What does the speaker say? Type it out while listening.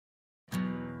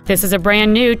This is a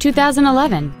brand new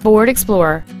 2011 Ford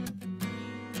Explorer.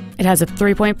 It has a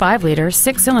 3.5-liter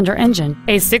 6-cylinder engine,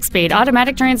 a 6-speed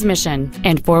automatic transmission,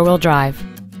 and 4-wheel drive.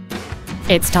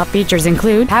 Its top features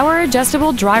include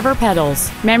power-adjustable driver pedals,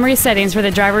 memory settings for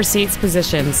the driver's seat's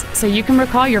positions, so you can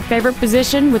recall your favorite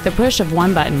position with the push of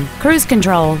one button, cruise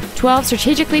control, 12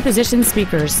 strategically positioned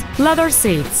speakers, leather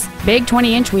seats, big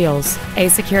 20-inch wheels, a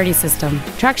security system,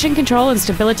 traction control and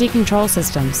stability control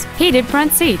systems, heated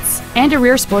front seats, and a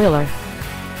rear spoiler.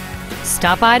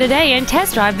 Stop by today and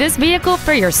test drive this vehicle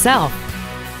for yourself.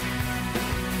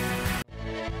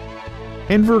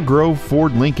 Inver Grove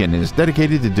Ford Lincoln is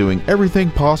dedicated to doing everything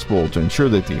possible to ensure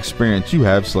that the experience you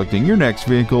have selecting your next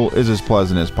vehicle is as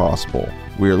pleasant as possible.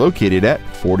 We are located at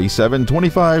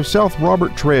 4725 South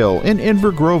Robert Trail in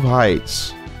Inver Grove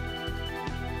Heights.